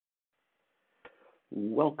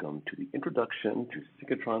Welcome to the Introduction to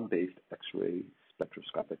Synchrotron-Based X-ray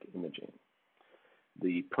Spectroscopic Imaging.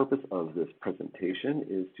 The purpose of this presentation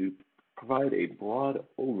is to provide a broad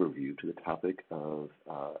overview to the topic of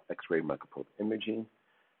X-ray microprobe imaging,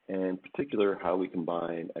 and in particular how we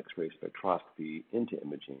combine X-ray spectroscopy into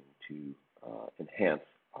imaging to enhance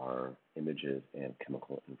our images and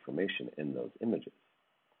chemical information in those images.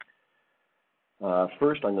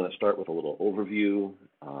 First, I'm going to start with a little overview.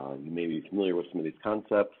 You may be familiar with some of these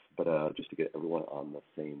concepts, but just to get everyone on the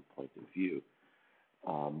same point of view.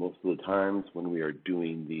 Most of the times when we are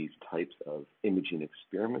doing these types of imaging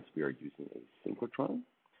experiments, we are using a synchrotron.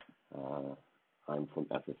 I'm from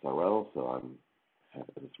SSRL, so I have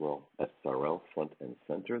SSRL front and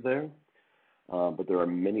center there. But there are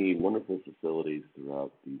many wonderful facilities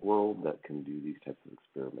throughout the world that can do these types of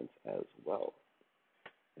experiments as well.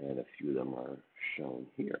 And a few of them are shown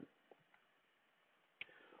here.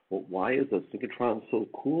 Well, why is a synchrotron so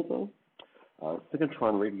cool, though?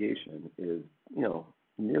 Synchrotron radiation is,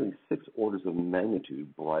 nearly 6 orders of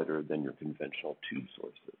magnitude brighter than your conventional tube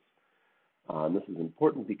sources. This is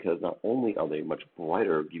important because not only are they much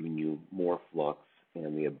brighter, giving you more flux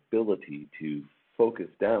and the ability to focus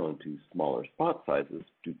down to smaller spot sizes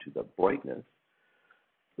due to the brightness,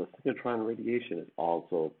 the synchrotron radiation is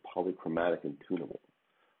also polychromatic and tunable.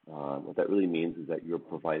 What that really means is that you're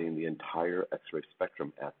providing the entire X-ray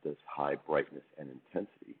spectrum at this high brightness and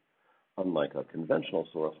intensity, unlike a conventional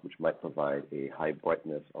source, which might provide a high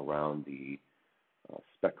brightness around the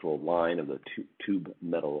spectral line of the tube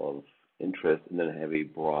metal of interest, and then have a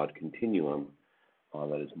broad continuum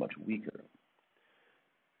that is much weaker.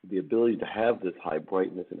 The ability to have this high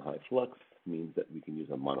brightness and high flux means that we can use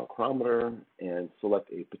a monochromator and select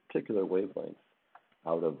a particular wavelength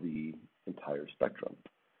out of the entire spectrum.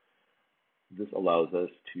 This allows us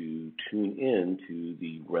to tune in to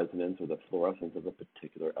the resonance or the fluorescence of a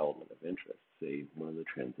particular element of interest, say one of the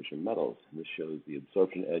transition metals. This shows the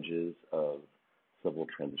absorption edges of several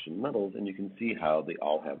transition metals, and you can see how they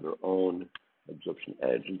all have their own absorption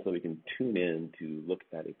edge, and so we can tune in to look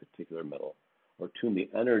at a particular metal, or tune the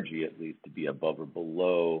energy at least to be above or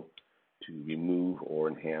below to remove or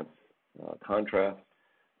enhance contrast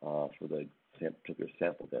for the particular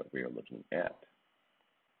sample that we are looking at.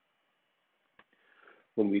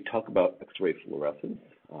 When we talk about X-ray fluorescence,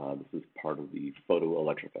 this is part of the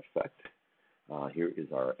photoelectric effect. Here is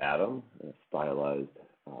our atom, a stylized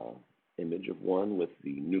image of one with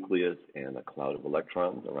the nucleus and a cloud of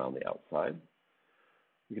electrons around the outside.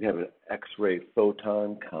 You can have an X-ray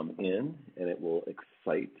photon come in, and it will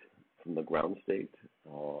excite from the ground state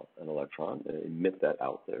an electron and emit that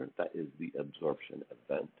out there. That is the absorption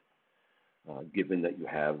event. Given that you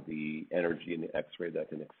have the energy in the X-ray that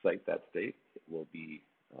can excite that state, it will be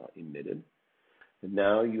emitted. And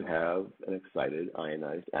now you have an excited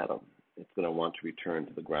ionized atom. It's going to want to return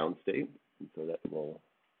to the ground state, and so that will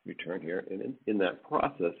return here. And in that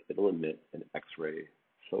process, it'll emit an X-ray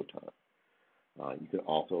photon. You can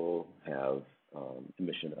also have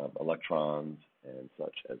emission of electrons and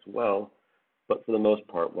such as well. But for the most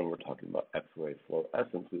part, when we're talking about X-ray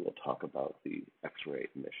fluorescence, we will talk about the X-ray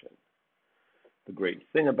emission. The great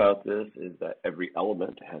thing about this is that every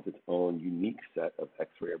element has its own unique set of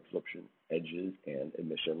X-ray absorption edges and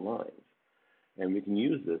emission lines. And we can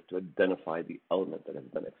use this to identify the element that has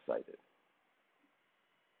been excited.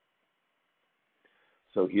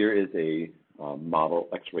 So here is a model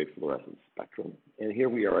X-ray fluorescence spectrum. And here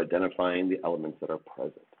we are identifying the elements that are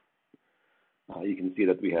present. You can see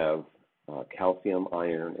that we have calcium,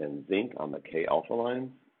 iron, and zinc on the K-alpha lines,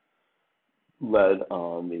 lead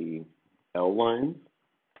on the L lines,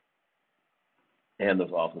 and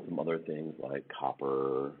there's also some other things like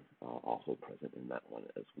copper also present in that one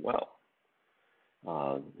as well.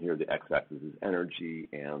 Here the x-axis is energy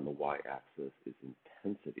and the y-axis is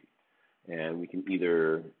intensity. And we can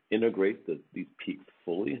either integrate these peaks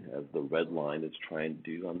fully, as the red line is trying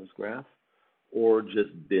to do on this graph, or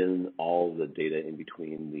just bin all the data in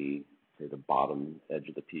between the bottom edge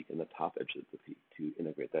of the peak and the top edge of the peak to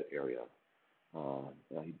integrate that area.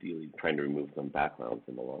 Ideally trying to remove some backgrounds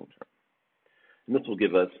in the long term. And this will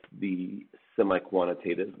give us the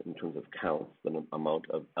semi-quantitative, in terms of counts, the amount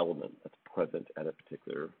of element that's present at a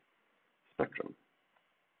particular spectrum.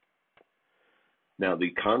 Now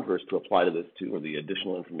the converse to apply to this too, or the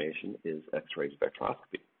additional information, is X-ray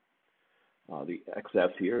spectroscopy. The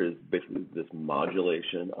XF here is basically this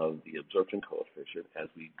modulation of the absorption coefficient as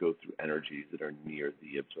we go through energies that are near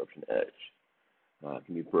the absorption edge. It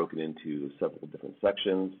can be broken into several different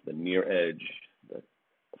sections: the near edge, the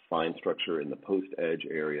fine structure in the post-edge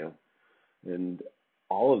area. And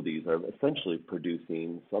all of these are essentially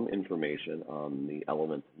producing some information on the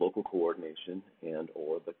element's local coordination and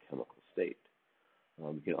or the chemical state.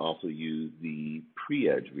 We can also use the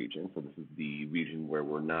pre-edge region. So this is the region where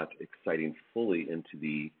we're not exciting fully into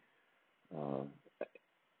the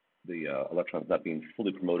electrons not being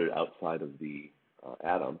fully promoted outside of the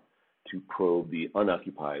atom to probe the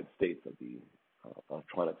unoccupied states of the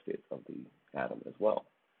electronic states of the atom as well.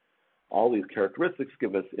 All these characteristics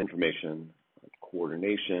give us information like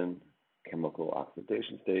coordination, chemical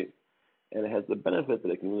oxidation state, and it has the benefit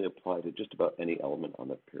that it can really apply to just about any element on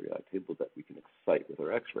the periodic table that we can excite with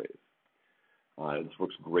our X-rays. This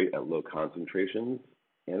works great at low concentrations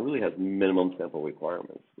and really has minimum sample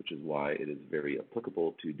requirements, which is why it is very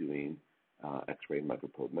applicable to doing X-ray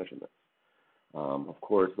microprobe measurements. Of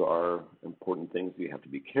course, there are important things you have to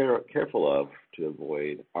be careful of to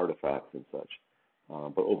avoid artifacts and such,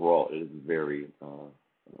 but overall it is very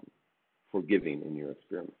forgiving in your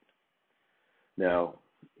experiment. Now,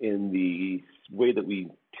 in the way that we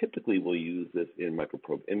typically will use this in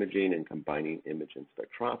microprobe imaging and combining image and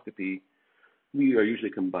spectroscopy, we are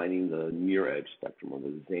usually combining the near-edge spectrum, or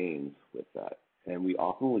the XANES, with that. And we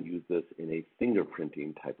often will use this in a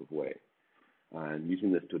fingerprinting type of way, and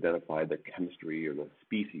using this to identify the chemistry or the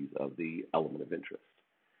species of the element of interest.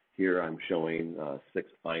 Here I'm showing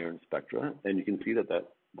 6 iron spectra, and you can see that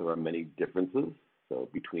there are many differences. So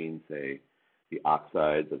between, say, the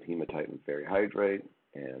oxides of hematite and ferrihydrite,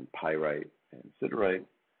 and pyrite and siderite,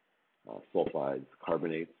 sulfides,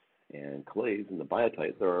 carbonates, and clays in the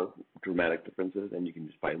biotite, there are dramatic differences, and you can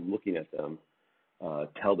just by looking at them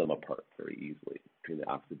tell them apart very easily between the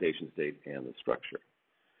oxidation state and the structure.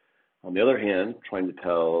 On the other hand, trying to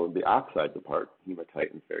tell the oxides apart,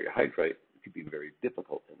 hematite and ferrihydrite, could be very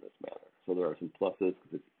difficult in this manner. So there are some pluses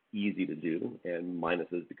because it's easy to do, and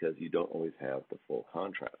minuses because you don't always have the full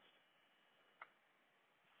contrast.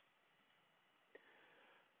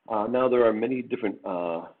 Now, there are many different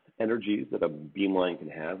energies that a beamline can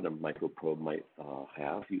have and a microprobe might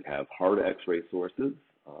have. You have hard X-ray sources,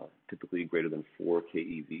 typically greater than 4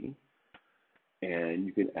 keV, and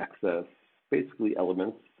you can access basically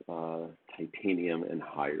elements, titanium and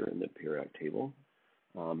higher in the periodic table.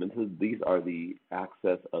 And so these are the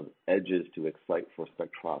access of edges to excite for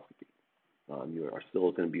spectroscopy. You are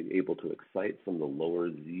still going to be able to excite some of the lower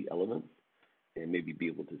Z elements and maybe be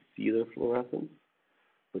able to see their fluorescence,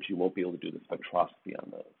 but you won't be able to do the spectroscopy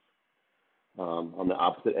on those. On the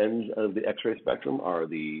opposite end of the X-ray spectrum are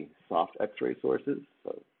the soft X-ray sources,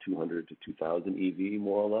 so 200 to 2000 eV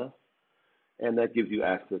more or less, and that gives you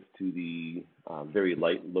access to the very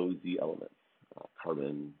light low Z elements,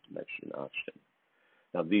 carbon, nitrogen, oxygen.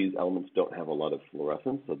 Now, these elements don't have a lot of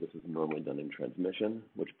fluorescence, so this is normally done in transmission,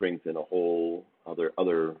 which brings in a whole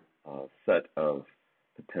other set of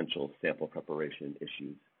potential sample preparation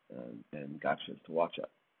issues and gotchas to watch out.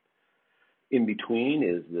 In between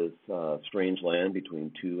is this strange land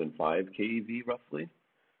between 2 and 5 keV roughly.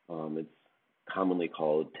 It's commonly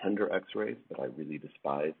called tender X-rays, but I really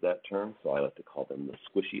despise that term, so I like to call them the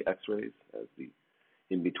squishy X-rays as the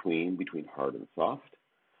in-between between hard and soft.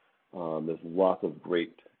 There's lots of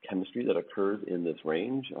great chemistry that occurs in this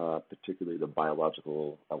range, particularly the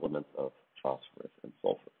biological elements of phosphorus and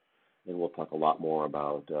sulfur. And we'll talk a lot more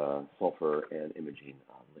about sulfur and imaging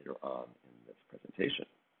later on in this presentation.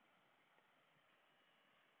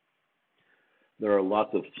 There are lots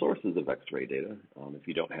of sources of X-ray data. If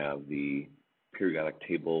you don't have the periodic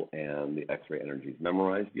table and the X-ray energies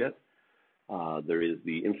memorized yet, there is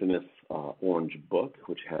the infamous Orange Book,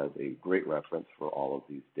 which has a great reference for all of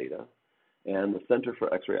these data. And the Center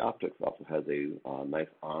for X-ray Optics also has a nice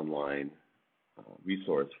online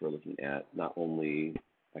resource for looking at not only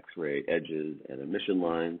X-ray edges and emission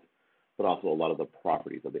lines, but also a lot of the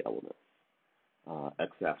properties of the elements.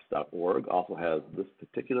 EXAFS.org also has this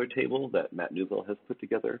particular table that Matt Newville has put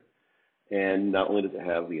together. And not only does it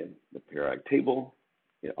have the periodic table,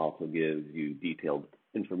 it also gives you detailed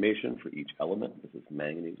information for each element. This is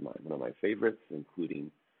manganese, one of my favorites, including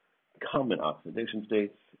common oxidation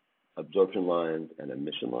states, absorption lines, and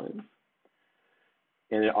emission lines.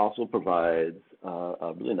 And it also provides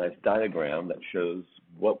a really nice diagram that shows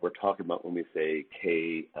what we're talking about when we say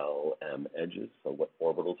KLM edges, so what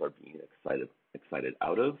orbitals are being excited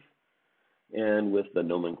out of, and with the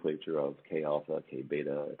nomenclature of K alpha, K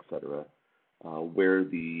beta, etc., where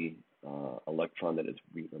the electron that is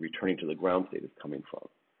returning to the ground state is coming from.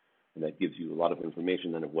 And that gives you a lot of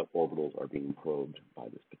information then of what orbitals are being probed by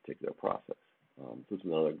this particular process. This is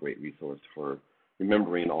another great resource for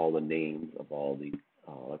remembering all the names of all the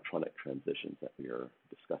electronic transitions that we are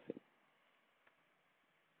discussing.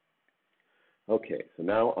 Okay, so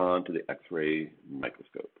now on to the X-ray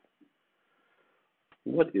microscope.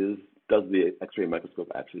 What does the X-ray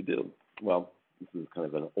microscope actually do? Well, this is kind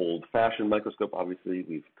of an old-fashioned microscope. Obviously,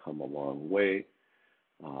 we've come a long way.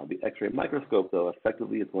 The X-ray microscope, though,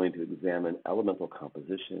 effectively is going to examine elemental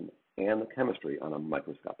composition and the chemistry on a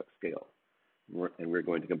microscopic scale. And we're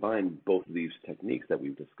going to combine both of these techniques that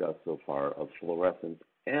we've discussed so far of fluorescence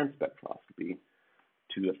and spectroscopy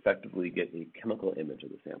to effectively get a chemical image of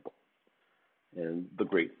the sample. And the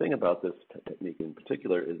great thing about this technique in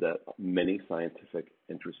particular is that many scientific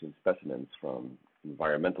interesting specimens from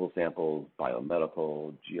environmental samples,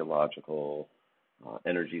 biomedical, geological,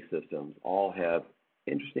 energy systems all have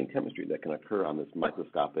interesting chemistry that can occur on this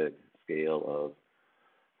microscopic scale of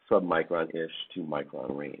submicron-ish to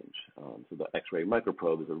micron range. So the X-ray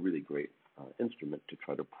microprobe is a really great instrument to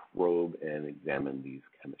try to probe and examine these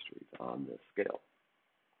chemistries on this scale.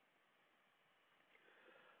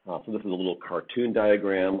 So this is a little cartoon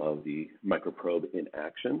diagram of the microprobe in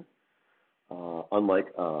action. Unlike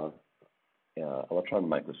electron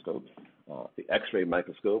microscopes, the X-ray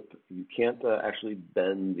microscope, you can't actually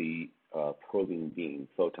bend the probing beam.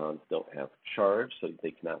 Photons don't have charge, so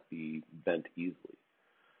they cannot be bent easily.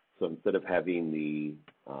 So instead of having the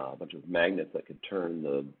bunch of magnets that could turn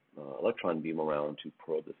the electron beam around to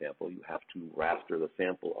probe the sample, you have to raster the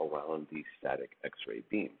sample around the static X-ray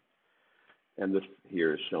beam. And this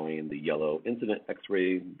here is showing the yellow incident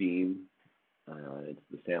X-ray beam.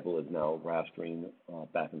 The sample is now rastering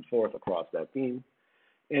back and forth across that beam.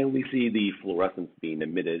 And we see the fluorescence being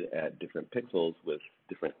emitted at different pixels with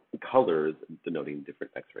different colors denoting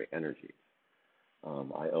different X-ray energies.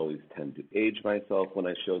 I always tend to age myself when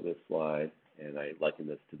I show this slide, and I liken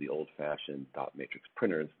this to the old-fashioned dot matrix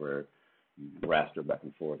printers where you raster back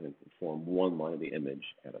and forth and form one line of the image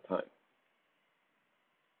at a time.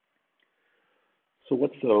 So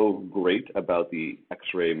what's so great about the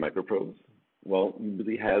X-ray microprobes? Well, you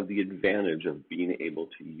really have the advantage of being able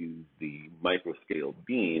to use the microscale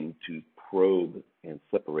beam to probe and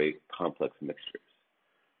separate complex mixtures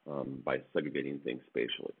by segregating things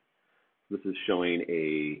spatially. This is showing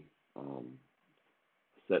a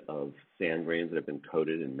set of sand grains that have been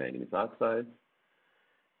coated in manganese oxides.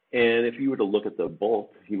 And if you were to look at the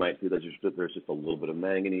bulk, you might see that there's just a little bit of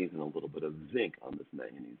manganese and a little bit of zinc on this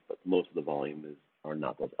manganese, but most of the volume are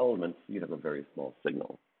not those elements. You have a very small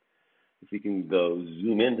signal. If we can go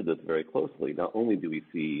zoom into this very closely, not only do we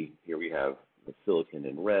see, here we have the silicon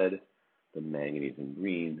in red, the manganese in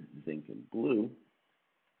green, zinc in blue.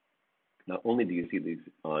 Not only do you see these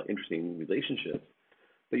interesting relationships,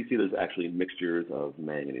 but you see there's actually mixtures of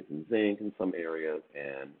manganese and zinc in some areas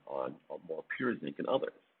and on more pure zinc in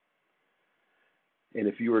others. And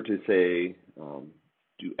if you were to say,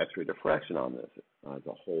 do X-ray diffraction on this as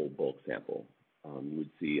a whole bulk sample, you would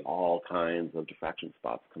see all kinds of diffraction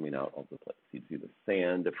spots coming out of the place. You'd see the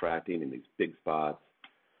sand diffracting in these big spots,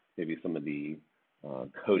 maybe some of the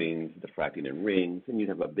coatings diffracting in rings, and you'd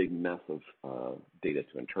have a big mess of data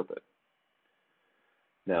to interpret.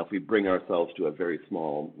 Now, if we bring ourselves to a very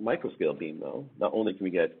small microscale beam, though, not only can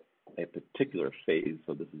we get a particular phase,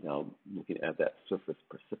 so this is now looking at that surface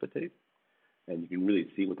precipitate, and you can really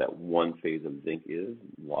see what that one phase of zinc is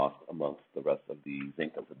lost amongst the rest of the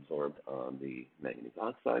zinc that's absorbed on the manganese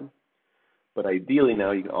oxide. But ideally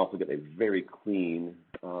now you can also get a very clean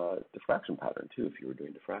diffraction pattern too if you were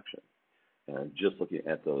doing diffraction. And just looking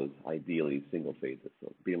at those ideally single phases,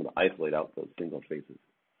 so being able to isolate out those single phases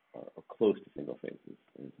or close to single phases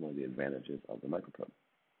is one of the advantages of the microprobe.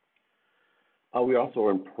 We also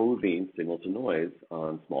are improving signal to noise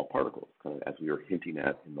on small particles, kind of as we were hinting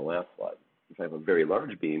at in the last slide. If I have a very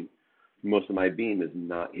large beam, most of my beam is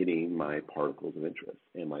not hitting my particles of interest,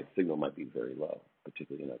 and my signal might be very low,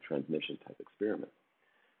 particularly in a transmission type experiment.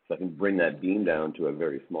 So I can bring that beam down to a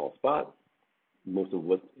very small spot. Most of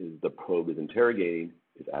what the probe is interrogating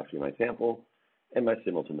is actually my sample, and my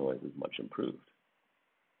signal to noise is much improved.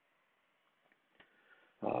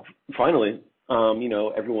 Finally,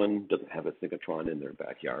 everyone doesn't have a synchrotron in their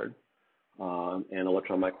backyard, and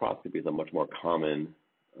electron microscopy is a much more common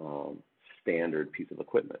standard piece of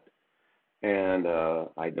equipment. And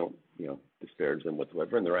I don't, disparage them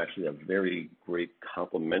whatsoever, and they're actually a very great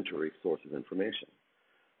complementary source of information.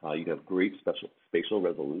 You have great spatial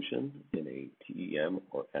resolution in a TEM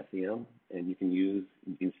or SEM, and you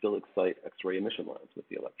can still excite X-ray emission lines with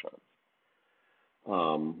the electrons.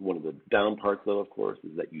 One of the down parts, though, of course,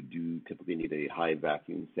 is that you do typically need a high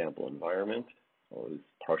vacuum sample environment, or at least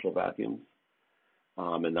partial vacuums,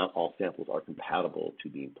 and not all samples are compatible to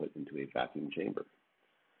being put into a vacuum chamber.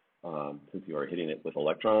 Since you are hitting it with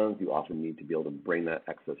electrons, you often need to be able to bring that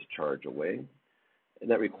excess charge away. And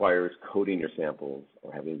that requires coating your samples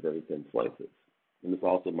or having very thin slices. And this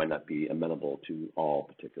also might not be amenable to all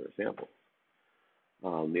particular samples.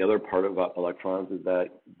 The other part about electrons is that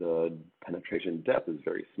the penetration depth is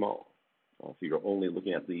very small. So you're only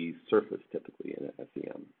looking at the surface typically in an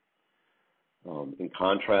SEM. In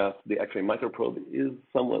contrast, the X-ray microprobe is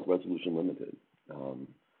somewhat resolution limited.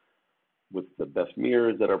 With the best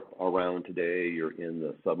mirrors that are around today, you're in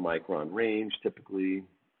the submicron range typically.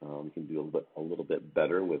 We can do a little bit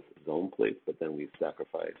better with zone plates, but then we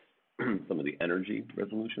sacrifice some of the energy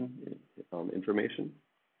resolution information.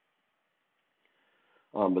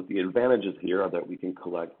 But the advantages here are that we can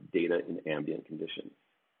collect data in ambient conditions.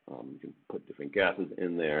 You can put different gases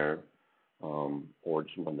in there or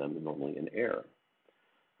just run them normally in air.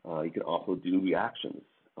 You can also do reactions.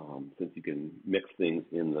 Since you can mix things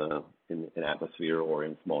in an atmosphere or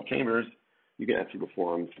in small chambers, you can actually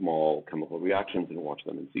perform small chemical reactions and watch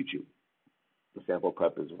them in situ. The sample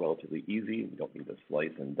prep is relatively easy. You don't need to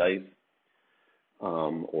slice and dice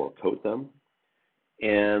or coat them.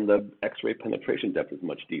 And the X-ray penetration depth is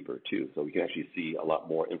much deeper too, so we can actually see a lot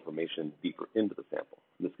more information deeper into the sample.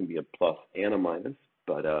 This can be a plus and a minus,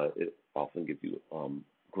 but it often gives you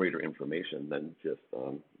greater information than just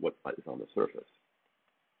what is on the surface.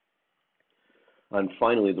 And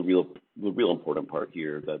finally, the real important part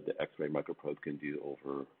here that the X-ray microprobe can do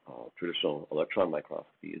over traditional electron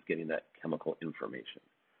microscopy is getting that chemical information.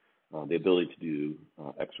 The ability to do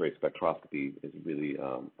X-ray spectroscopy is really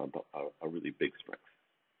a really big strength.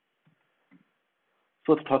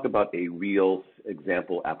 So let's talk about a real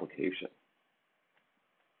example application.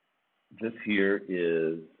 This here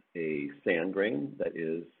is a sand grain that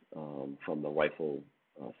is from the rifle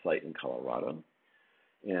site in Colorado.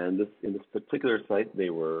 And in this particular site,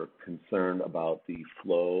 they were concerned about the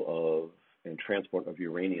flow of and transport of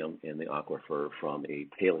uranium in the aquifer from a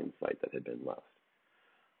tailing site that had been left.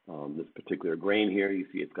 This particular grain here, you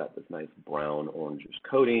see it's got this nice brown orangish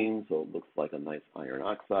coating, so it looks like a nice iron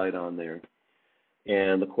oxide on there.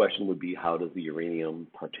 And the question would be, how does the uranium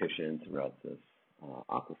partition throughout this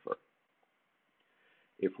aquifer?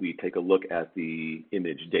 If we take a look at the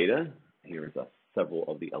image data, here's several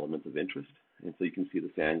of the elements of interest. And so you can see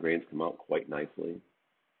the sand grains come out quite nicely.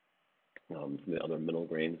 Some of the other mineral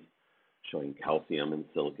grains showing calcium and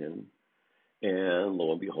silicon. And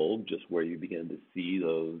lo and behold, just where you begin to see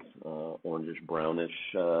those orangish brownish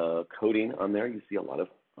coating on there, you see a lot of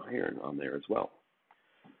iron on there as well.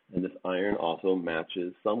 And this iron also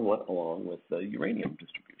matches somewhat along with the uranium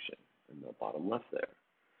distribution in the bottom left there.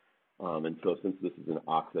 And so since this is an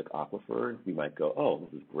oxic aquifer, we might go, oh,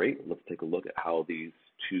 this is great. Let's take a look at how these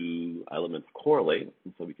two elements correlate.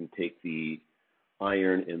 And so we can take the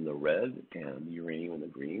iron in the red and the uranium in the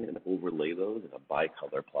green and overlay those in a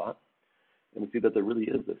bicolor plot. And we see that there really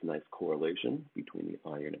is this nice correlation between the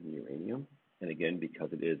iron and the uranium. And again, because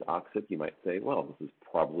it is oxic, you might say, well, this is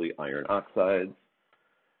probably iron oxides.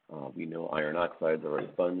 We know iron oxides are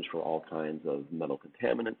a sponge for all kinds of metal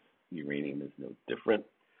contaminants. Uranium is no different.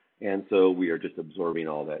 And so we are just absorbing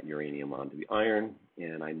all that uranium onto the iron,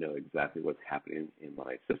 and I know exactly what's happening in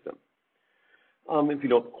my system. If you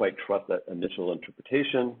don't quite trust that initial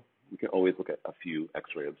interpretation, you can always look at a few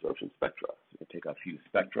X-ray absorption spectra. So you can take a few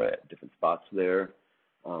spectra at different spots there.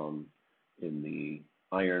 In the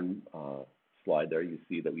iron slide there, you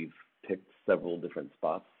see that we've picked several different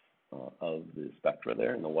spots of the spectra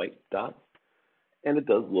there in the white dots. And it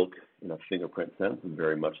does look, in a fingerprint sense,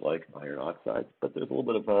 very much like iron oxides, but there's a little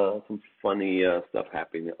bit of some funny stuff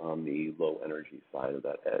happening on the low energy side of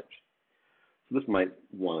that edge. So this might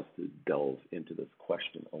want us to delve into this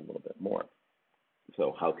question a little bit more.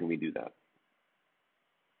 So how can we do that?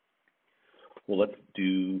 Well, let's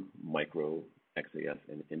do micro XAS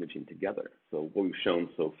and imaging together. So what we've shown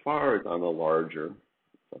so far is on the larger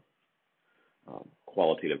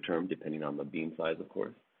qualitative term, depending on the beam size, of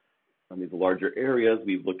course. On these larger areas,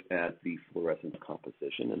 we've looked at the fluorescence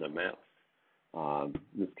composition in the maps.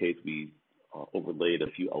 In this case, we overlaid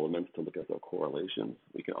a few elements to look at their correlations.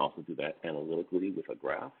 We can also do that analytically with a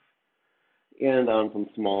graph. And on some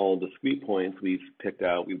small discrete points, we've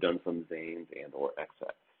done some Zanes and or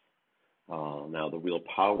XX. Now, the real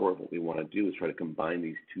power of what we want to do is try to combine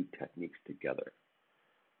these two techniques together.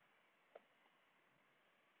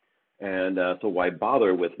 And so why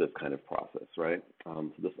bother with this kind of process, right?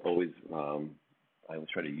 So this always, I always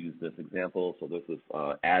try to use this example. So there's this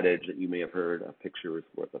adage that you may have heard, a picture is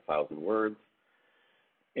worth 1,000 words.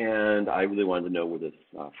 And I really wanted to know where this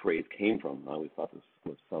phrase came from. I always thought this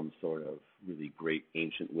was some sort of really great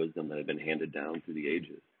ancient wisdom that had been handed down through the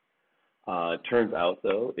ages. It turns out,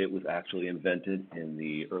 though, it was actually invented in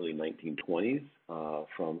the early 1920s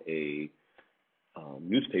from a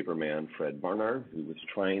newspaper man, Fred Barnard, who was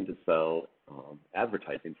trying to sell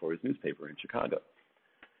advertising for his newspaper in Chicago.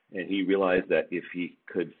 And he realized that if he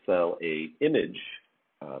could sell a image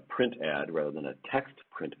print ad rather than a text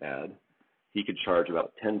print ad, he could charge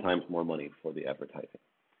about 10 times more money for the advertising.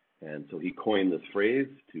 And so he coined this phrase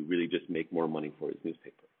to really just make more money for his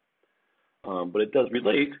newspaper. But it does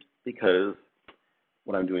relate because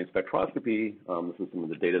when I'm doing spectroscopy, this is some of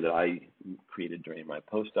the data that I created during my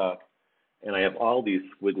postdoc, and I have all these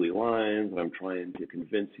squiggly lines, and I'm trying to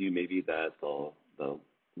convince you maybe that the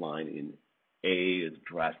line in A is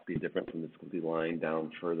drastically different from the squiggly line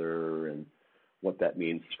down further, and what that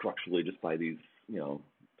means structurally just by these,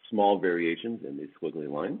 small variations in these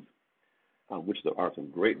squiggly lines, which there are some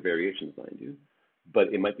great variations, mind you,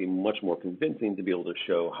 but it might be much more convincing to be able to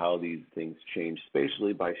show how these things change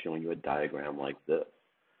spatially by showing you a diagram like this.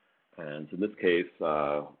 And so in this case,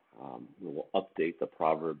 we will update the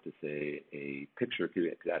proverb to say a picture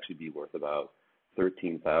could actually be worth about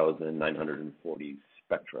 13,940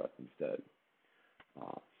 spectra instead.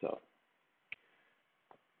 So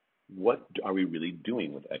what are we really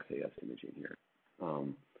doing with XAS imaging here?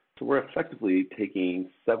 So we're effectively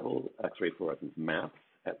taking several X-ray fluorescence maps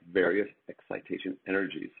at various excitation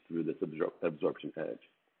energies through this absorption edge.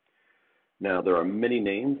 Now, there are many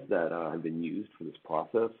names that have been used for this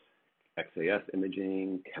process: XAS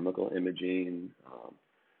imaging, chemical imaging.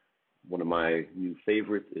 One of my new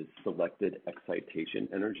favorites is selected excitation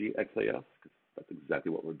energy XAS, because that's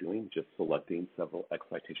exactly what we're doing, just selecting several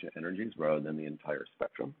excitation energies rather than the entire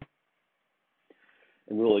spectrum.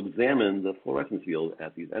 And we'll examine the fluorescence field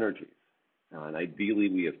at these energies. And ideally,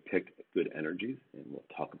 we have picked good energies, and we'll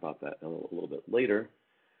talk about that a little bit later,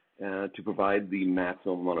 to provide the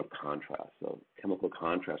maximum amount of contrast. So chemical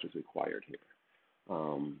contrast is required here.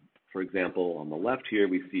 For example, on the left here,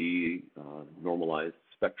 we see normalized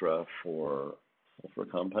spectra for sulfur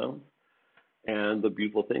compounds. And the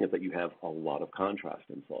beautiful thing is that you have a lot of contrast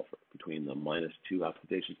in sulfur. Between the -2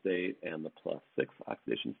 oxidation state and the +6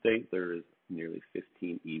 oxidation state, there is nearly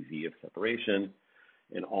 15 EV of separation,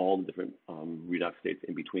 and all the different redox states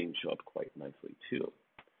in between show up quite nicely too.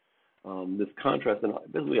 This contrast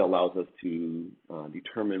basically allows us to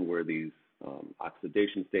determine where these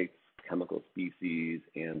oxidation states, chemical species,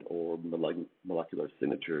 and or molecular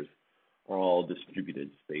signatures are all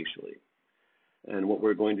distributed spatially. And what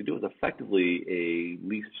we're going to do is effectively a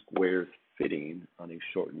least squares fitting on a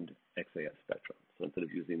shortened XAS spectrum. So instead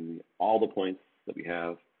of using all the points that we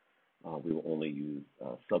have, we will only use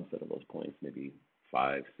a subset of those points, maybe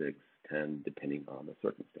 5, 6, 10, depending on the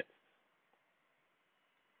circumstance.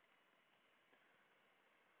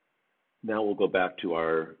 Now we'll go back to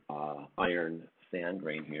our iron sand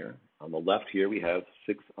grain here. On the left here, we have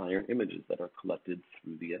 6 iron images that are collected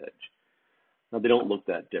through the edge. Now, they don't look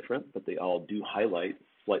that different, but they all do highlight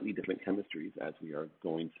slightly different chemistries as we are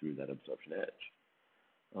going through that absorption edge.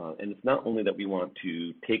 And it's not only that we want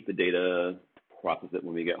to take the data, process it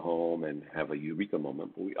when we get home, and have a eureka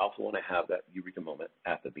moment, but we also want to have that eureka moment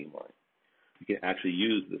at the beamline. We can actually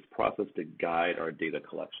use this process to guide our data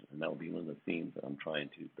collection, and that will be one of the themes that I'm trying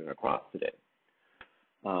to bring across today.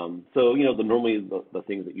 So, normally the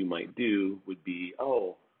things that you might do would be,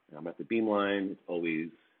 I'm at the beamline. It's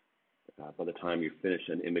always, by the time you finish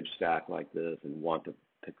an image stack like this and want to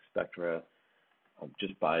pick spectra,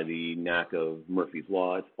 just by the knack of Murphy's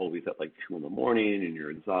Law, it's always at like 2 in the morning and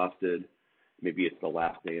you're exhausted. Maybe it's the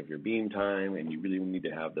last day of your beam time and you really need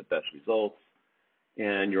to have the best results.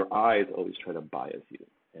 And your eyes always try to bias you.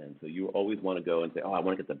 And so you always want to go and say, I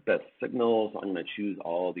want to get the best signal, so I'm going to choose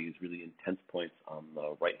all these really intense points on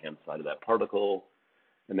the right-hand side of that particle.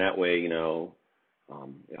 And that way, I'll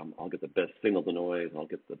get the best signal to noise, and I'll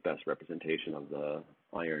get the best representation of the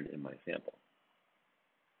iron in my sample.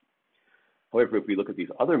 However, if we look at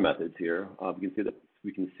these other methods here,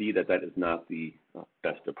 we can see that that is not the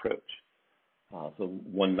best approach. So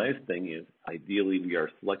one nice thing is, ideally, we are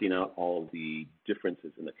selecting out all of the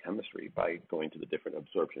differences in the chemistry by going to the different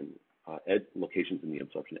absorption locations in the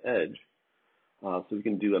absorption edge. So we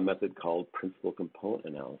can do a method called principal component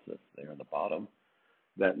analysis there on the bottom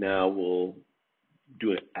that now will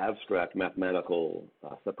do an abstract mathematical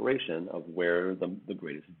separation of where the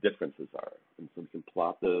greatest differences are. And so we can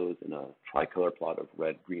plot those in a tricolor plot of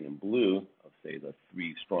red, green, and blue of, say, the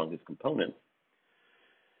 3 strongest components.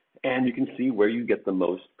 And you can see where you get the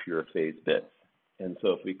most pure phase bits. And so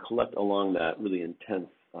if we collect along that really intense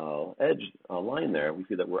edge line there, we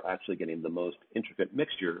see that we're actually getting the most intricate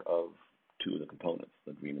mixture of 2 of the components,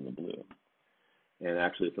 the green and the blue. And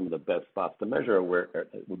actually some of the best spots to measure where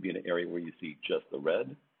it would be in an area where you see just the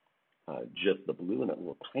red, just the blue, and a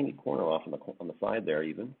little tiny corner off on the side there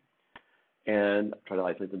even. and try to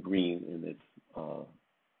isolate the green in its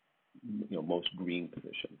most green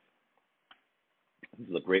positions. This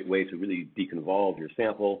is a great way to really deconvolve your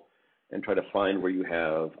sample and try to find where you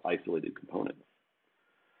have isolated components.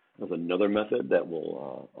 There's another method that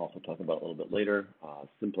we'll also talk about a little bit later,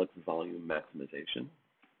 simplex volume maximization.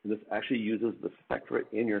 And this actually uses the spectra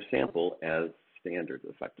in your sample as standards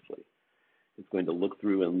effectively. It's going to look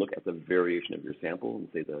through and look at the variation of your sample and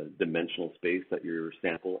say the dimensional space that your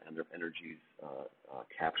sample and their energies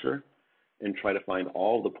capture, and try to find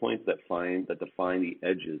all the points that define the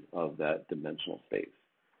edges of that dimensional space,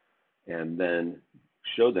 and then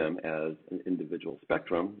show them as an individual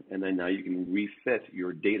spectrum, and then now you can refit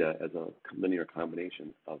your data as a linear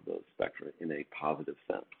combination of those spectra in a positive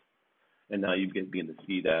sense. And now you begin to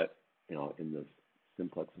see that, in this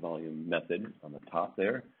simplex volume method on the top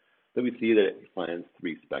there, that we see that it finds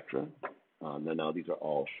 3 spectra. And now these are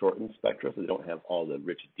all shortened spectra, so they don't have all the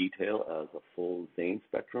rich detail as a full Zane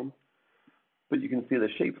spectrum. But you can see the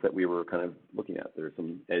shapes that we were kind of looking at. There's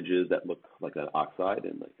some edges that look like an oxide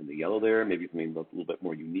in the yellow there, maybe something that's a little bit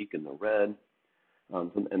more unique in the red.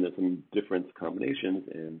 And there's some different combinations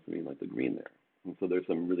in something like the green there. And so there's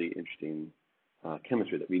some really interesting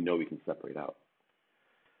chemistry that we know we can separate out.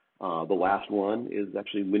 The last one is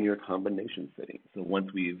actually linear combination fitting. So once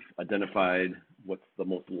we've identified what's the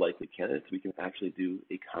most likely candidates, we can actually do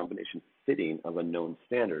a combination fitting of a known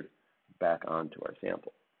standard back onto our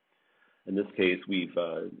sample. In this case, we've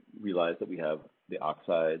realized that we have the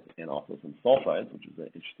oxides and also some sulfides, which is an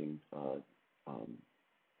interesting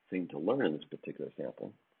thing to learn in this particular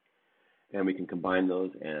sample. And we can combine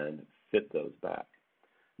those and fit those back.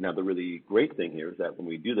 Now, the really great thing here is that when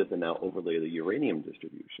we do this and now overlay the uranium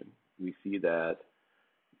distribution, we see that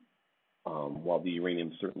while the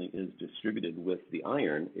uranium certainly is distributed with the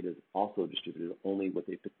iron, it is also distributed only with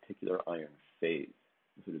a particular iron phase.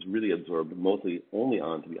 So it's really absorbed mostly only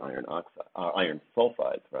onto the iron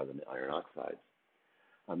sulfides rather than the iron oxides.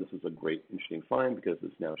 This is a great, interesting find because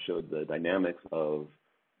this now showed the dynamics of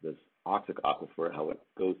this oxic aquifer, how it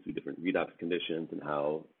goes through different redox conditions, and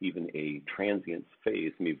how even a transient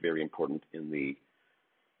phase can be very important in the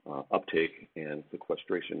uptake and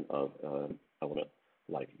sequestration of an element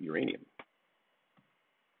like uranium.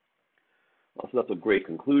 So that's a great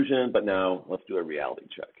conclusion, but now let's do a reality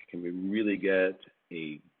check. Can we really get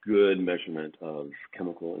a good measurement of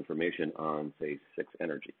chemical information on, say, 6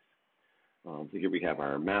 energies? So here we have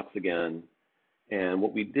our maps again. And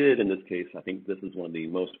what we did in this case, I think this is one of the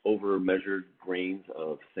most over-measured grains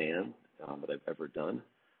of sand that I've ever done.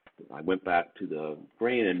 I went back to the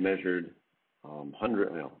grain and measured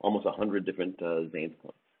almost 100 different Zanes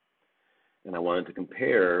points. And I wanted to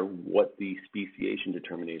compare what the speciation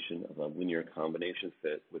determination of a linear combination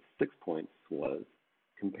fit with 6 points was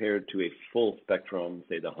compared to a full spectrum,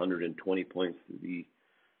 say the 120 points to the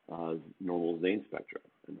normal Zane spectrum.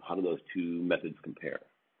 And how do those two methods compare?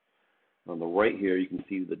 On the right here, you can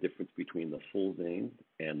see the difference between the full Zane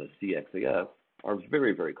and the CXAF are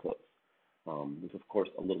very, very close. There's, of course,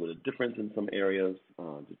 a little bit of difference in some areas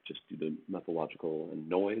just due to methodological and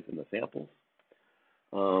noise in the samples.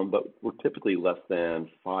 But we're typically less than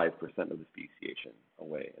 5% of the speciation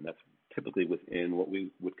away, and that's typically within what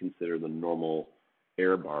we would consider the normal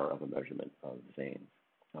error bar of a measurement of Zanes.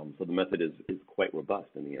 So the method is quite robust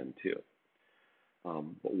in the end, too.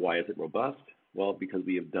 But why is it robust? Well, because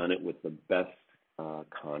we have done it with the best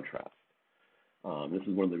contrast. This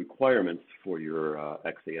is one of the requirements for your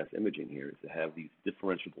XAS imaging here, is to have these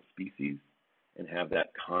differentiable species and have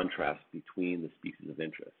that contrast between the species of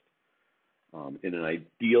interest. In an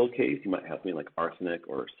ideal case, you might have something like arsenic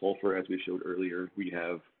or sulfur, as we showed earlier, where you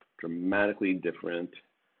have dramatically different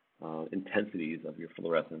intensities of your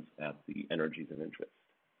fluorescence at the energies of interest.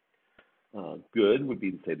 Good would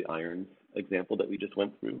be, say, the irons example that we just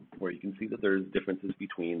went through, where you can see that there's differences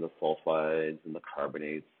between the sulfides and the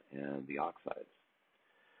carbonates and the oxides.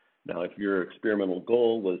 Now, if your experimental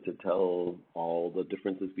goal was to tell all the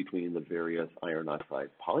differences between the various iron oxide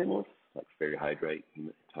polymorphs, like ferrihydrite,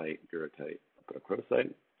 hematite, goethite,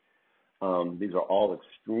 epichrotite, these are all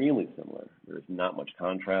extremely similar. There's not much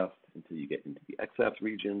contrast until you get into the EXAFS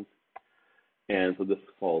regions. And so this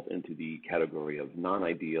falls into the category of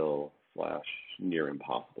non-ideal / near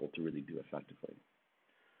impossible to really do effectively.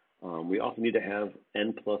 We also need to have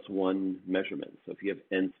N+1 measurements. So if you have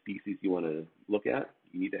N species you want to look at,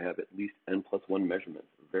 you need to have at least N+1 measurements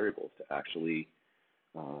of variables to actually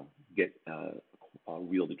get a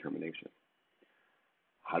real determination.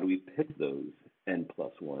 How do we pick those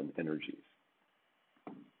N+1 energies?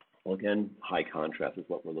 Well, again, high contrast is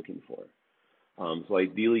what we're looking for. So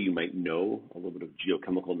ideally, you might know a little bit of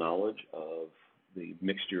geochemical knowledge of the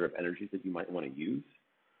mixture of energies that you might want to use.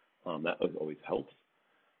 That always helps.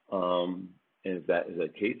 And if that is the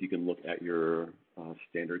case, you can look at your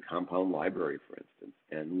standard compound library, for instance,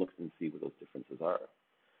 and look and see what those differences are.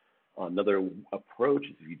 Another approach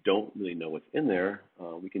is if you don't really know what's in there,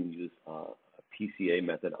 we can use a PCA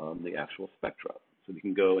method on the actual spectra. So we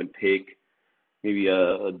can go and take maybe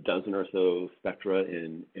a dozen or so spectra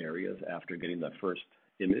in areas after getting the first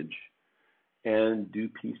image and do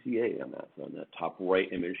PCA on that. So on that top right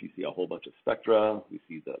image, you see a whole bunch of spectra. You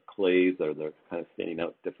see the clays that are kind of standing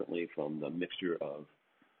out differently from the mixture of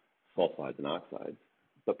sulfides and oxides.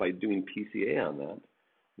 But by doing PCA on that,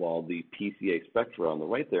 while the PCA spectra on the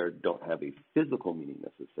right there don't have a physical meaning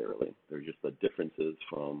necessarily, they're just the differences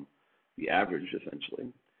from the average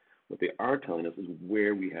essentially. What they are telling us is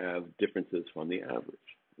where we have differences from the average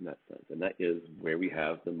in that sense, and that is where we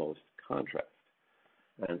have the most contrast.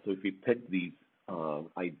 And so if we pick these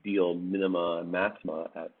ideal minima and maxima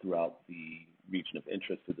throughout the region of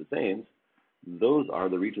interest to the Zanes, those are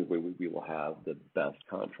the regions where we will have the best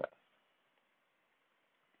contrast.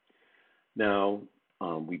 Now,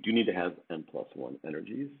 we do need to have n+1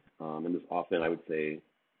 energies, and this often, I would say,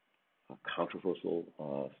 a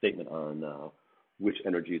controversial statement on which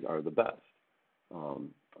energies are the best.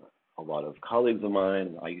 A lot of colleagues of mine,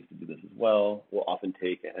 and I used to do this as well, will often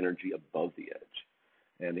take an energy above the edge.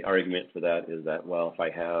 And the argument for that is that, well, if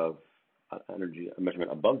I have a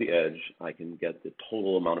measurement above the edge, I can get the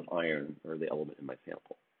total amount of iron or the element in my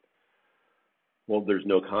sample. Well, there's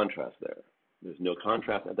no contrast there. There's no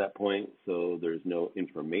contrast at that point, so there's no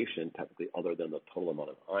information technically other than the total amount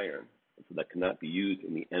of iron. And so that cannot be used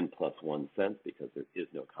in the n+1 sense because there is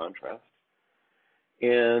no contrast.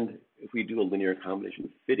 And if we do a linear combination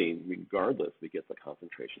fitting, regardless, we get the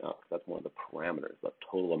concentration out. That's one of the parameters, the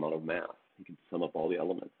total amount of mass. You can sum up all the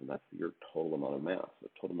elements, and that's your total amount of mass, the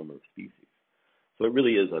total number of species. So it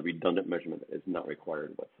really is a redundant measurement that is not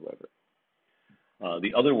required whatsoever.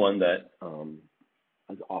 The other one that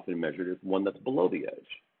is often measured is one that's below the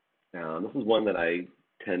edge. This is one that I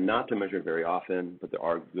tend not to measure very often, but there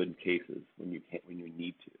are good cases when you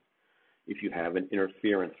need to. If you have an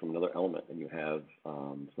interference from another element and you have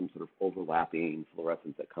some sort of overlapping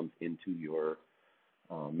fluorescence that comes into your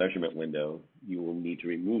measurement window, you will need to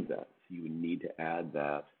remove that. So you would need to add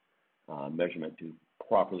that measurement to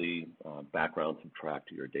properly background subtract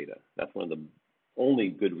to your data. That's one of the only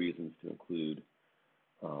good reasons to include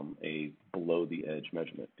a below the edge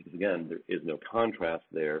measurement, because again, there is no contrast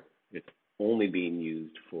there. It's only being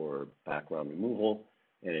used for background removal,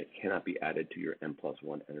 and it cannot be added to your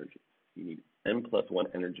n+1 energies. You need n+1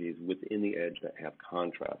 energies within the edge that have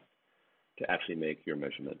contrast to actually make your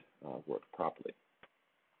measurement work properly.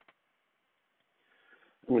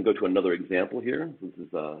 I'm going to go to another example here. This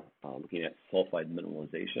is looking at sulfide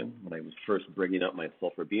mineralization. When I was first bringing up my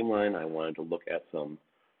sulfur beamline, I wanted to look at some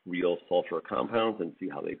real sulfur compounds and see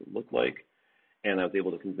how they could look like. And I was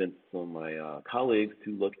able to convince some of my colleagues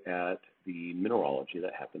to look at the mineralogy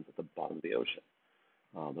that happens at the bottom of the ocean.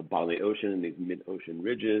 The bottom of the ocean and these mid-ocean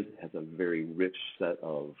ridges has a very rich set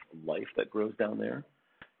of life that grows down there.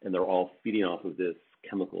 And they're all feeding off of this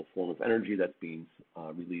chemical form of energy that's being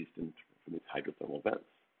released from these hydrothermal vents.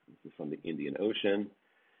 This is from the Indian Ocean.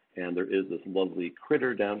 And there is this lovely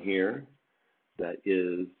critter down here that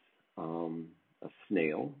is a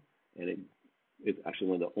snail. And it is actually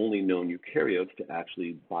one of the only known eukaryotes to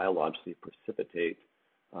actually biologically precipitate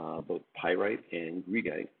both pyrite and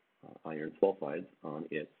greigite, iron sulfides, on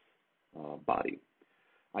its body.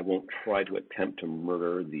 I won't try to attempt to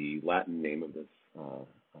murder the Latin name of this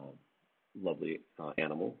lovely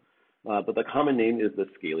animal, but the common name is the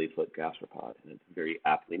scaly foot gastropod, and it's very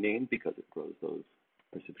aptly named because it grows those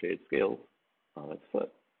precipitated scales on its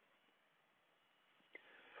foot.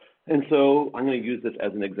 And so I'm going to use this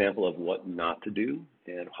as an example of what not to do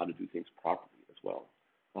and how to do things properly as well.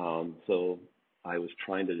 So I was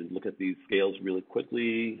trying to look at these scales really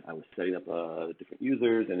quickly. I was setting up different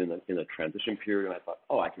users, and in the transition period, I thought,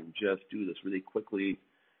 oh, I can just do this really quickly,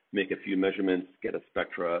 make a few measurements, get a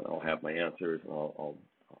spectra, and I'll have my answers, and I'll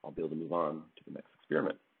be able to move on to the next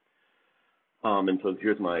experiment. And so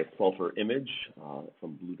here's my sulfur image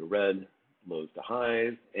from blue to red, lows to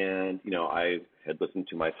highs, and I had listened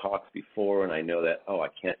to my talks before, and I know that, oh, I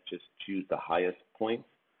can't just choose the highest points.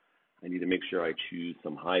 I need to make sure I choose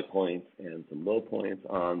some high points and some low points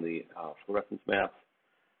on the fluorescence maps.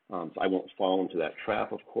 So I won't fall into that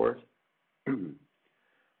trap, of course.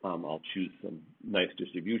 I'll choose some nice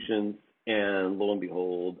distributions, and lo and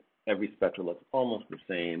behold, every spectra looks almost the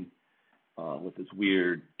same with this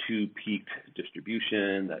weird two-peaked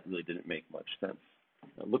distribution that really didn't make much sense.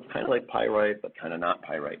 It looks kind of like pyrite, but kind of not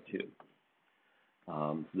pyrite too.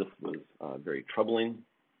 So this was very troubling.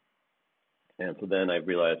 And so then I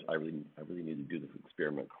realized I really need to do this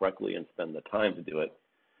experiment correctly and spend the time to do it.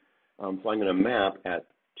 So I'm going to map at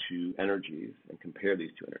two energies and compare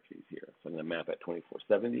these two energies here. So I'm going to map at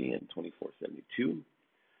 2470 and 2472.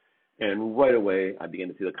 And right away, I begin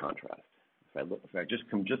to see the contrast. If I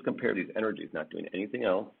just compare these energies, not doing anything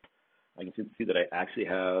else, I can see that I actually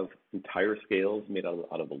have entire scales made out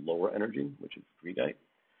of the lower energy, which is greigite,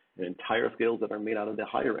 and entire scales that are made out of the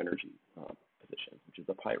higher energy position, which is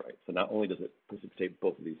the pyrite. So not only does it precipitate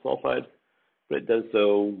both of these sulfides, but it does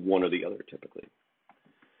so one or the other typically.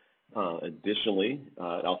 Additionally,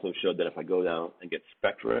 it also showed that if I go down and get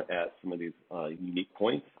spectra at some of these unique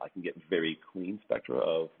points, I can get very clean spectra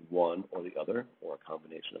of one or the other, or a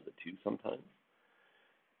combination of the two sometimes.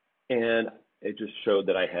 And it just showed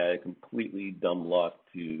that I had completely dumb luck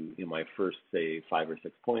to, in my first, say, 5 or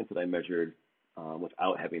 6 points that I measured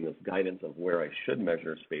without having this guidance of where I should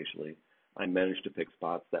measure spatially. I managed to pick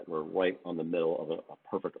spots that were right on the middle of a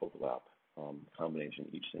perfect overlap combination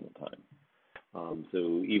each single time.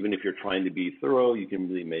 So even if you're trying to be thorough, you can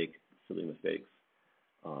really make silly mistakes.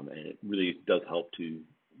 And it really does help to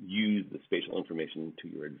use the spatial information to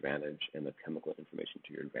your advantage and the chemical information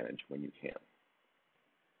to your advantage when you can.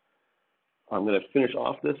 I'm going to finish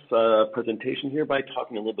off this presentation here by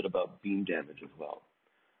talking a little bit about beam damage as well.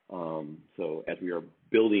 So as we are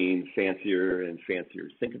building fancier and fancier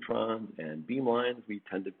synchrotrons and beamlines, we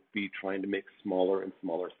tend to be trying to make smaller and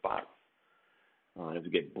smaller spots. As we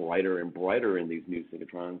get brighter and brighter in these new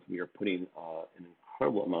synchrotrons, we are putting an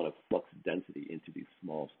incredible amount of flux density into these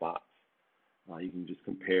small spots. You can just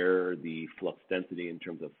compare the flux density in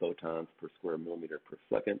terms of photons per square millimeter per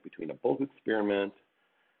second between a bulk experiment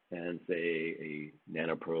and, say, a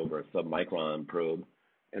nanoprobe or a submicron probe,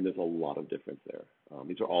 and there's a lot of difference there.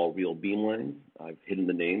 These are all real beamlines. I've hidden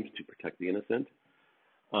the names to protect the innocent.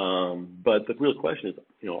 But the real question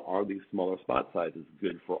is, are these smaller spot sizes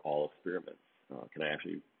good for all experiments? Can I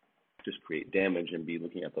actually just create damage and be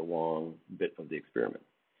looking at the wrong bit of the experiment?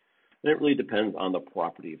 And it really depends on the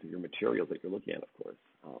properties of your materials that you're looking at, of course.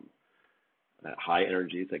 At high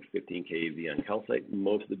energies, like 15 keV on calcite,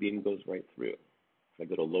 most of the beam goes right through. If I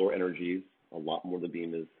go to lower energies, a lot more of the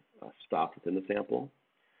beam is stopped within the sample.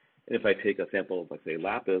 And if I take a sample of, like, say,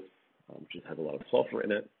 lapis, which has a lot of sulfur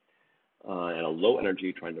in it, at a low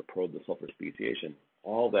energy trying to probe the sulfur speciation,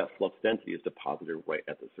 all that flux density is deposited right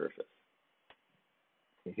at the surface.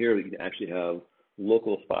 And here you can actually have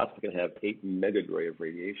local spots that can have 8 megagray of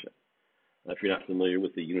radiation. Now, if you're not familiar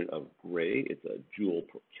with the unit of gray, it's a joule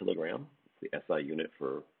per kilogram. It's the SI unit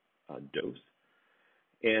for dose.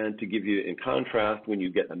 And to give you, in contrast, when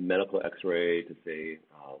you get a medical X-ray to, say,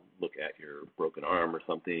 look at your broken arm or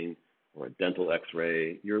something, or a dental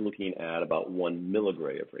X-ray, you're looking at about 1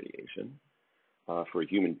 milligray of radiation. For a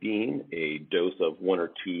human being, a dose of 1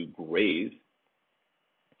 or 2 grays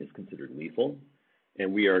is considered lethal.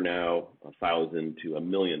 And we are now 1,000 to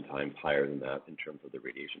 1,000,000 times higher than that in terms of the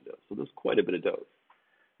radiation dose. So there's quite a bit of dose.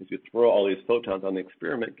 If you throw all these photons on the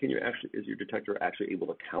experiment, is your detector actually able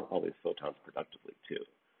to count all these photons productively too?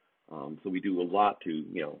 So we do a lot to,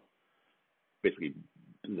 basically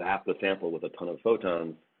zap the sample with a ton of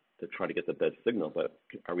photons to try to get the best signal, but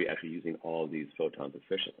are we actually using all of these photons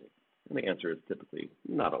efficiently? And the answer is typically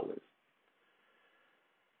not always.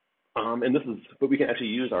 But we can actually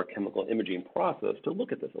use our chemical imaging process to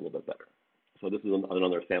look at this a little bit better. So this is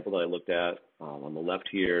another sample that I looked at. On the left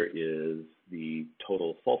here is the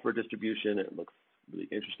total sulfur distribution. It looks really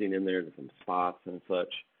interesting in there. There's some spots and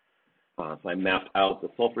such. So I mapped out the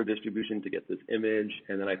sulfur distribution to get this image,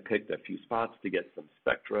 and then I picked a few spots to get some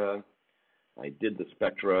spectra. I did the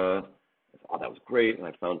spectra. I thought, that was great, and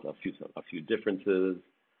I found a few differences.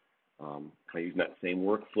 I used that same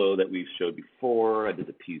workflow that we showed before. I did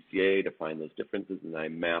the PCA to find those differences, and I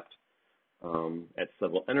mapped at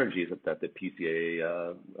several energies that the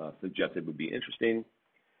PCA suggested would be interesting.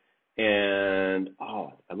 And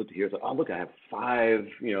I looked here. So look, I have 5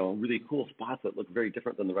 really cool spots that look very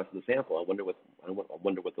different than the rest of the sample. I wonder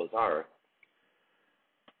what those are.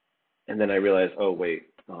 And then I realized, oh wait,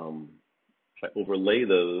 if I overlay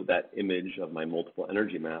that image of my multiple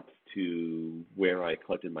energy maps to where I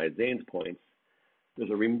collected my Zanes points, there's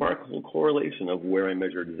a remarkable correlation of where I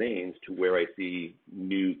measured Zanes to where I see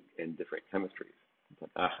new and different chemistries. It's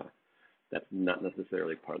like, that's not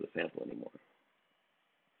necessarily part of the sample anymore.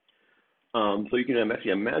 So you can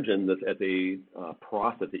actually imagine this as a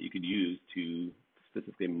process that you could use to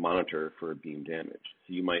specifically monitor for beam damage.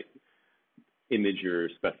 So you might image your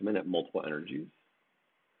specimen at multiple energies.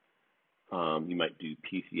 You might do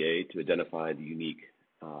PCA to identify the unique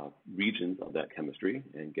regions of that chemistry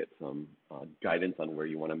and get some guidance on where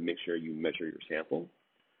you want to make sure you measure your sample.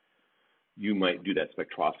 You might do that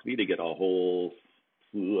spectroscopy to get a whole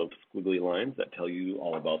slew of squiggly lines that tell you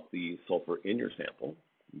all about the sulfur in your sample.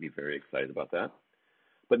 You'd be very excited about that.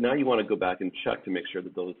 But now you want to go back and check to make sure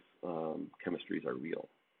that those chemistries are real.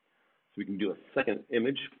 So we can do a second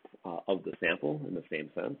image of the sample in the same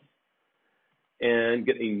sense and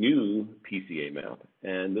get a new PCA map.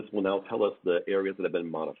 And this will now tell us the areas that have been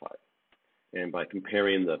modified. And by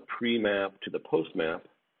comparing the pre-map to the post-map,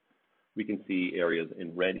 we can see areas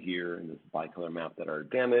in red here in this bicolor map that are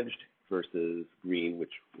damaged versus green,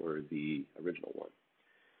 which were the original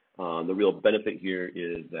one. The real benefit here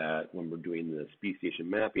is that when we're doing the speciation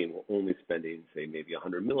mapping, we're only spending, say, maybe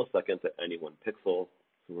 100 milliseconds at any one pixel.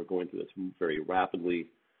 So we're going through this very rapidly.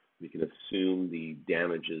 We can assume the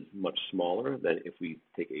damage is much smaller than if we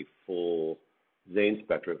take a full Zane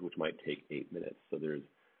spectra, which might take 8 minutes. So there's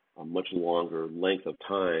a much longer length of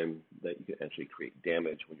time that you can actually create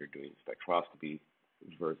damage when you're doing spectroscopy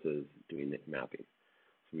versus doing the mapping.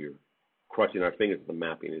 So we're crossing our fingers that the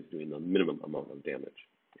mapping is doing the minimum amount of damage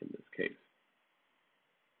in this case.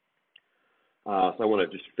 So I want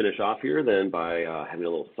to just finish off here then by having a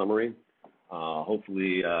little summary.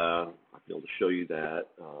 Hopefully I'll be able to show you that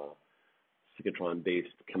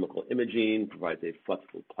synchrotron-based chemical imaging provides a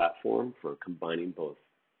flexible platform for combining both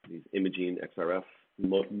these imaging XRF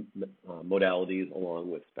modalities along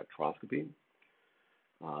with spectroscopy.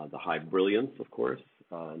 The high brilliance, of course,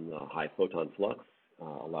 and the high photon flux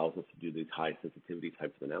allows us to do these high sensitivity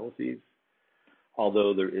types of analyses,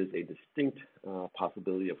 although there is a distinct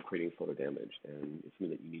possibility of creating photo damage, and it's something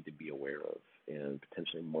that you need to be aware of and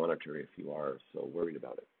potentially monitor if you are so worried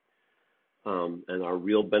about it. And our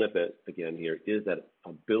real benefit, again, here is that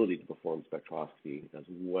ability to perform spectroscopy as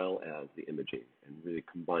well as the imaging and really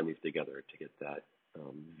combine these together to get that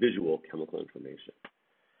visual chemical information.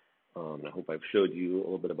 And I hope I've showed you a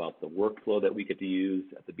little bit about the workflow that we get to use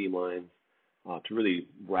at the Beamlines to really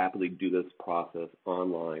rapidly do this process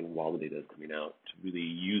online while the data is coming out, to really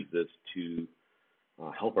use this to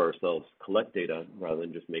help ourselves collect data rather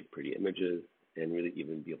than just make pretty images, and really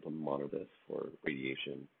even be able to monitor this for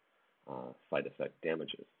radiation side effect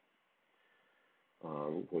damages.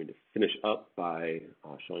 I'm going to finish up by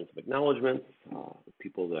showing some acknowledgments. The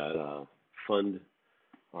people that fund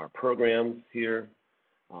our programs here.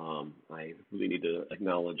 I really need to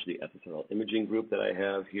acknowledge the SSRL imaging group that I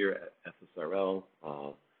have here at SSRL,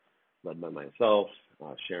 led by myself,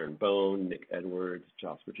 Sharon Bone, Nick Edwards,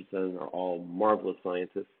 Josh Richardson are all marvelous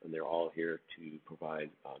scientists, and they're all here to provide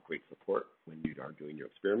great support when you are doing your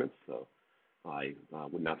experiments. So I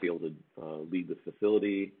would not be able to lead this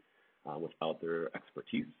facility without their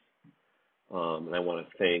expertise. And I want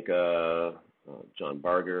to thank John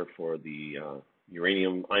Barger for the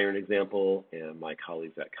uranium iron example, and my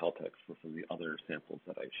colleagues at Caltech for some of the other samples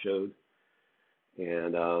that I showed.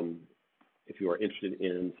 And if you are interested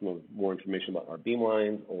in some more information about our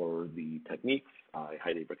beamlines or the techniques, I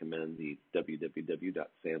highly recommend the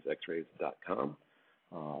www.samsxrays.com.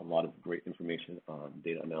 A lot of great information on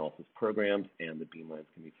data analysis programs, and the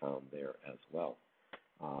beamlines can be found there as well.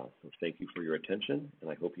 So thank you for your attention,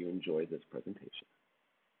 and I hope you enjoyed this presentation.